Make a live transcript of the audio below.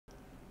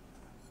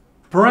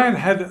Prahran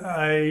had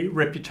a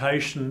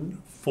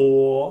reputation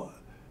for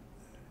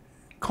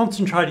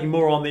concentrating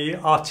more on the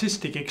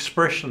artistic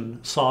expression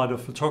side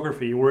of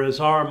photography, whereas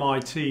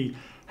RMIT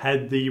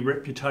had the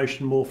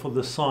reputation more for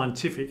the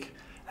scientific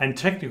and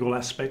technical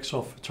aspects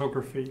of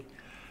photography.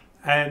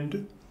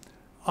 And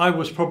I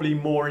was probably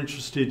more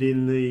interested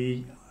in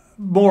the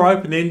more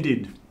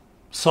open-ended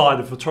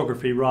side of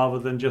photography rather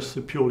than just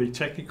the purely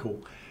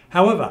technical.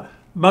 However,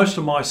 most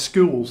of my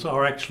skills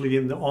are actually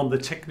on the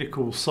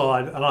technical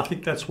side, and I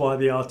think that's why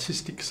the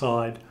artistic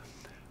side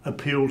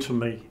appealed to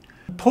me.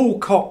 Paul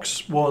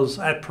Cox was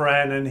at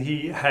Prahran, and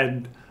he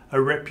had a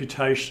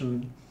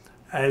reputation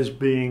as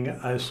being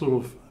a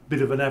sort of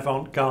bit of an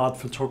avant-garde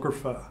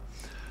photographer.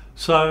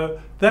 So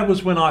that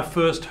was when I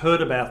first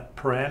heard about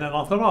Prahran, and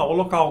I thought, oh, well,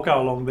 look, I'll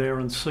go along there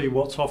and see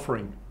what's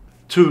offering.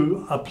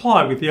 To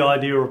apply with the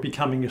idea of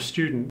becoming a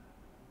student,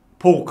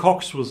 Paul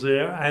Cox was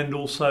there, and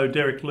also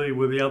Derek Lee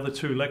were the other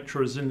two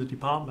lecturers in the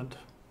department.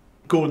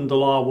 Gordon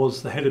Delisle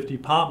was the head of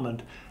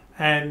department,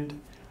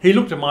 and he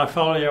looked at my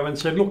folio and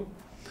said, look,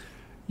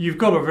 you've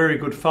got a very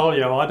good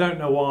folio. I don't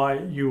know why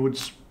you would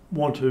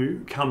want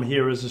to come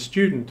here as a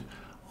student.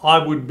 I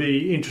would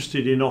be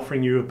interested in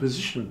offering you a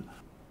position.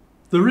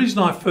 The reason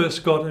I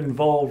first got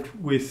involved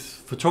with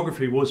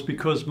photography was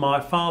because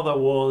my father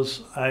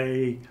was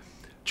a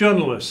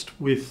journalist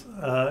with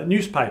a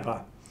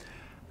newspaper,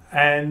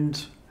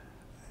 and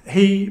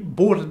he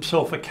bought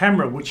himself a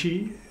camera which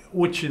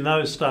in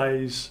those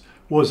days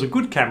was a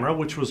good camera,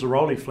 which was a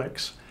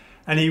Rolleiflex,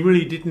 and he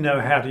really didn't know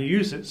how to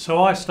use it.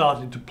 So I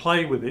started to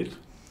play with it,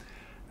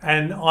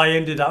 and I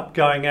ended up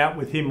going out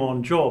with him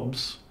on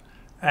jobs,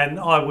 and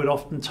I would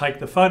often take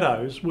the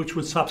photos which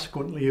would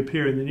subsequently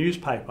appear in the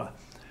newspaper.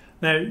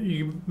 Now,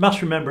 you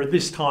must remember at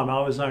this time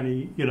I was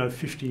only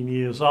 15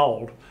 years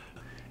old.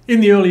 In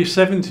the early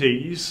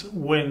 70s,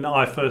 when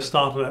I first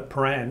started at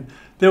Prahran,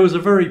 there was a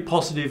very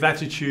positive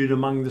attitude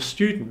among the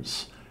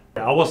students.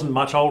 I wasn't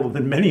much older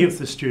than many of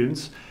the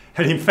students,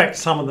 and in fact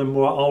some of them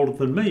were older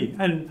than me.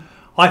 And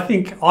I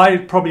think I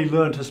probably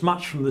learnt as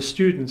much from the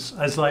students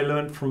as they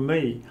learnt from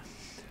me.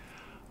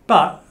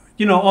 But,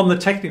 on the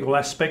technical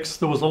aspects,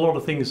 there was a lot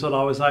of things that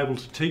I was able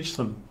to teach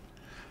them.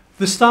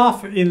 The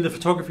staff in the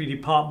photography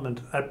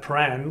department at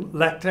Prahran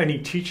lacked any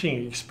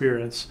teaching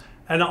experience,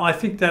 and I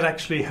think that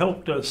actually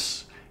helped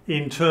us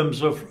in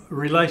terms of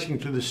relating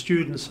to the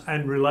students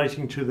and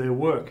relating to their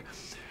work.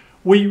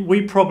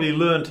 We probably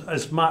learnt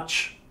as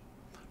much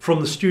from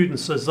the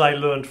students as they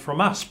learnt from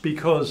us,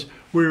 because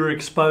we were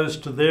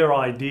exposed to their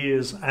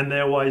ideas and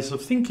their ways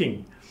of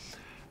thinking.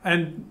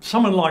 And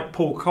someone like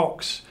Paul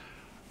Cox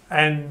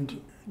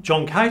and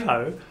John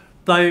Cato,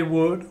 they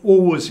would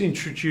always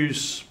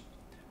introduce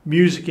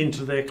music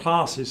into their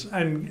classes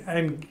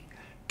and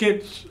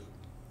get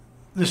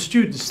the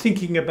students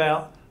thinking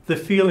about the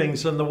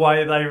feelings and the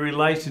way they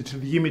related to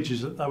the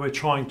images that they were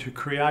trying to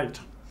create.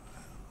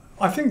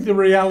 I think the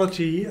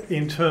reality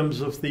in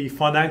terms of the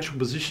financial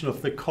position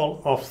of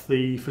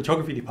the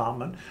photography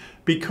department,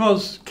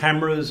 because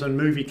cameras and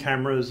movie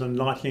cameras and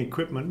lighting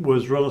equipment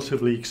was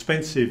relatively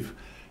expensive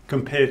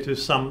compared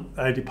to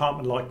a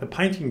department like the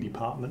painting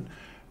department,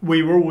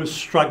 we were always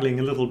struggling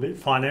a little bit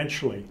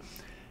financially.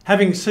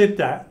 Having said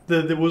that,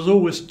 there was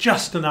always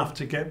just enough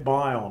to get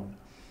by on.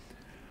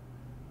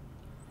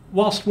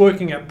 Whilst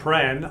working at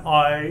Prahran,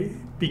 I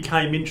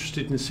became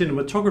interested in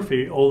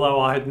cinematography, although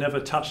I had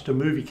never touched a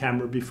movie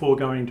camera before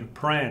going to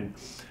Prahran.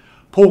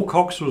 Paul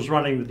Cox was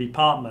running the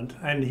department,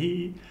 and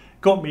he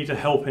got me to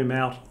help him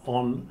out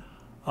on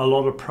a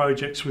lot of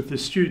projects with the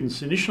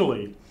students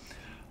initially.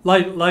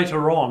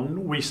 Later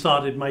on, we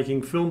started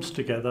making films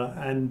together,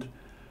 and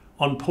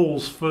on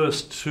Paul's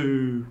first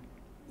two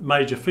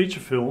major feature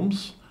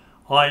films,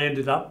 I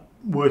ended up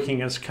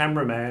working as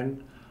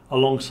cameraman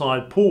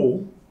alongside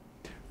Paul.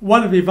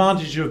 One of the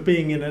advantages of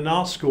being in an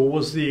art school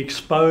was the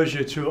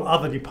exposure to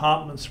other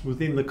departments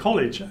within the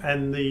college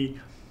and the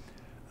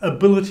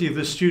ability of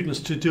the students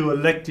to do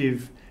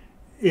elective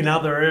in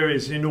other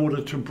areas in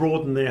order to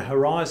broaden their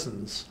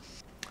horizons.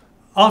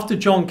 After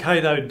John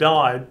Cato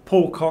died,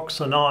 Paul Cox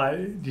and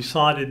I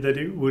decided that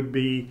it would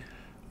be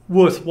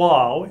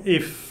worthwhile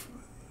if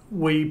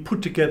we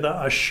put together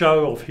a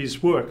show of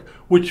his work,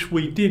 which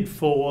we did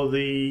for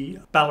the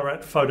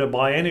Ballarat Photo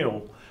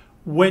Biennial.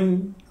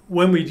 When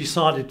we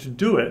decided to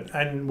do it,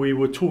 and we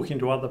were talking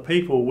to other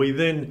people, we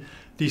then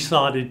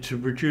decided to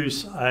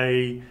produce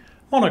a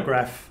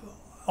monograph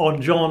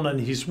on John and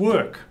his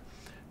work,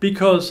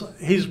 because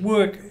his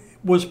work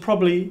was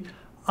probably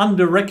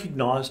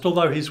under-recognised,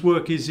 although his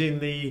work is in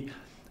the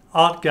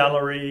Art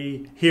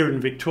Gallery here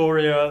in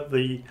Victoria,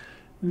 the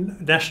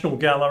National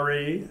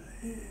Gallery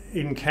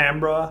in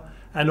Canberra,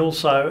 and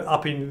also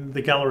up in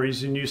the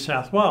galleries in New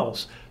South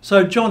Wales.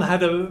 So John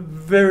had a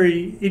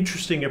very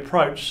interesting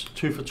approach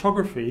to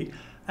photography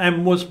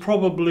and was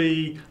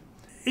probably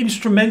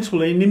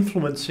instrumental in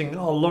influencing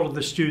a lot of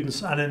the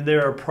students and in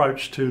their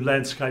approach to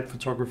landscape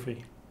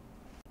photography.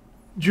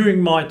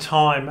 During my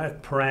time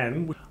at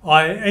Prahran,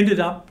 I ended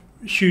up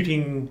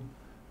shooting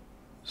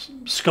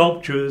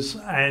sculptures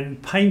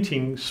and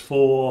paintings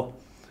for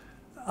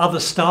other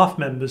staff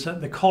members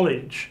at the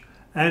college.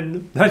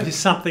 And that is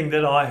something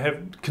that I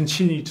have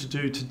continued to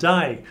do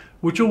today,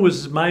 which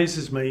always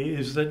amazes me,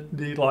 is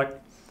that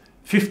like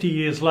 50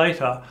 years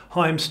later,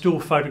 I am still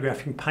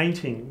photographing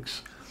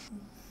paintings.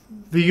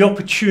 The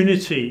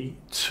opportunity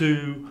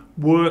to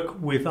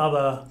work with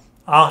other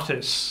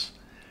artists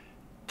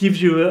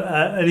gives you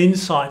an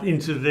insight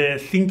into their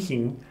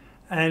thinking,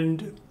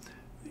 and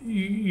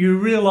you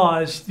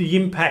realise the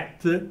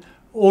impact that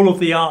all of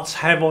the arts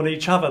have on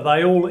each other.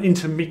 They all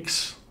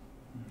intermix.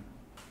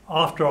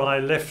 After I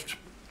left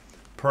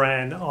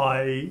Prahran,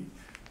 I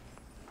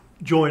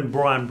joined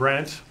Brian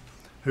Brandt,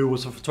 who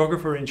was a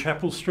photographer in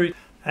Chapel Street,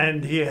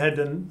 and he had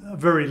a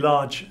very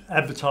large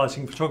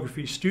advertising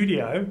photography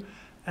studio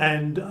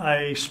and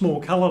a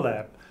small colour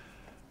lab.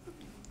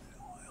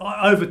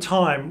 Over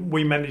time,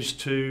 we managed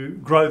to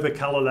grow the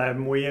colour lab,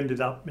 and we ended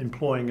up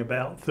employing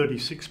about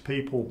 36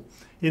 people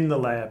in the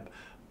lab.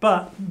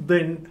 But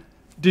then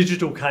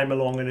digital came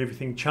along and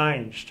everything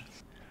changed.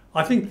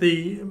 I think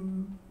the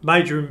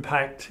major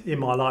impact in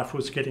my life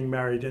was getting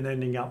married and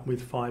ending up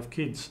with 5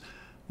 kids.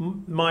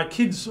 My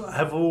kids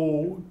have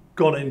all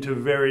gone into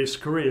various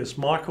careers.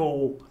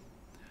 Michael,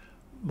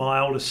 my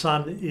oldest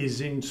son, is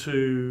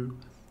into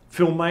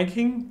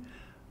filmmaking.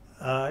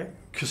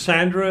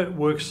 Cassandra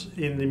works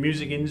in the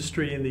music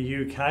industry in the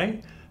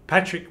UK.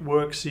 Patrick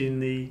works in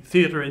the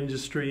theatre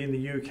industry in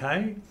the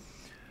UK.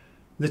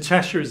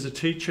 Natasha is a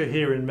teacher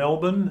here in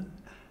Melbourne.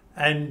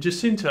 And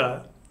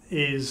Jacinta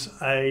is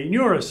a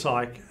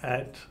neuropsych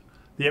at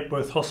the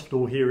Epworth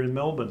Hospital here in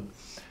Melbourne.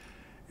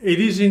 It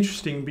is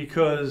interesting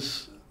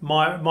because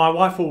my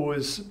wife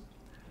always,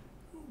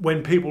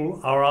 when people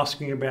are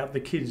asking about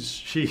the kids,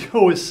 she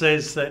always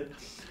says that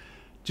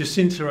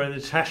Jacinta and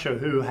Natasha,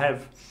 who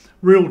have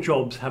real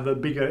jobs, have a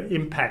bigger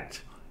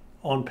impact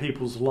on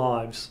people's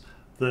lives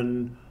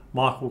than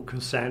Michael,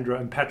 Cassandra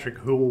and Patrick,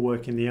 who all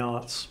work in the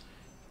arts.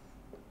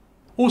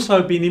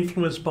 Also been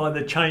influenced by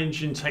the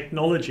change in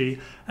technology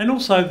and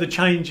also the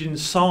change in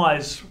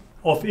size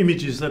of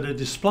images that are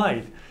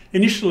displayed.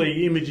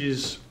 Initially,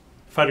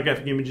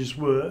 photographic images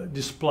were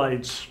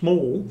displayed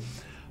small,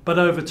 but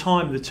over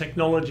time the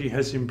technology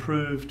has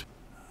improved.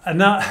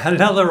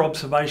 Another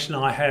observation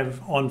I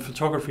have on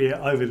photography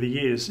over the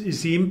years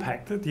is the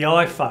impact that the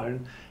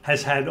iPhone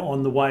has had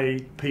on the way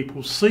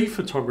people see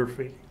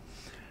photography.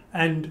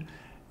 And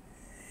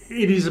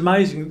it is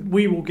amazing.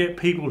 We will get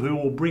people who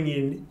will bring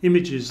in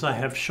images they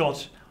have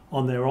shot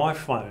on their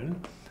iPhone,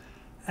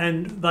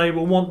 and they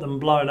will want them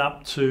blown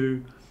up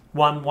to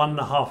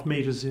 1.5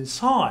 meters in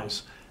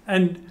size.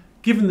 And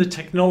given the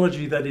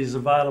technology that is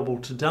available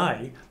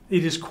today,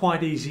 it is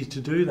quite easy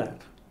to do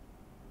that.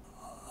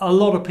 A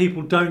lot of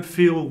people don't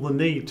feel the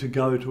need to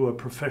go to a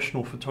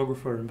professional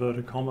photographer,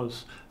 inverted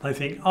commas. They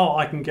think, oh,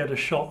 I can get a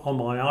shot on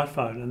my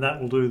iPhone and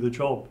that will do the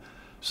job.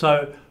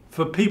 So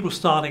for people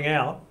starting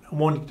out and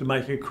wanting to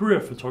make a career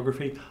of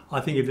photography,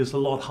 I think it is a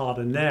lot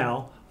harder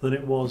now than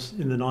it was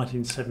in the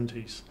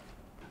 1970s.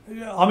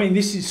 I mean,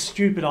 this is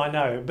stupid, I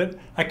know, but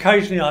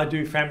occasionally I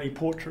do family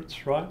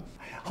portraits, right?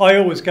 I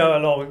always go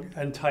along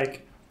and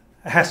take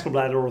a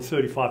Hasselblad or a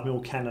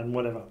 35mm Canon,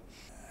 whatever.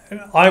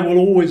 I will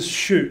always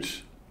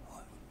shoot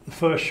the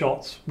first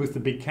shots with the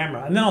big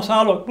camera, and then I'll say,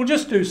 oh, look, we'll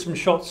just do some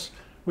shots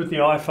with the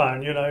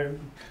iPhone, you know,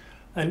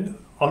 and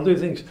I'll do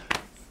things.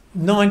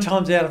 9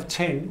 times out of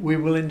 10, we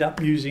will end up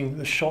using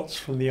the shots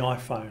from the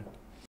iPhone.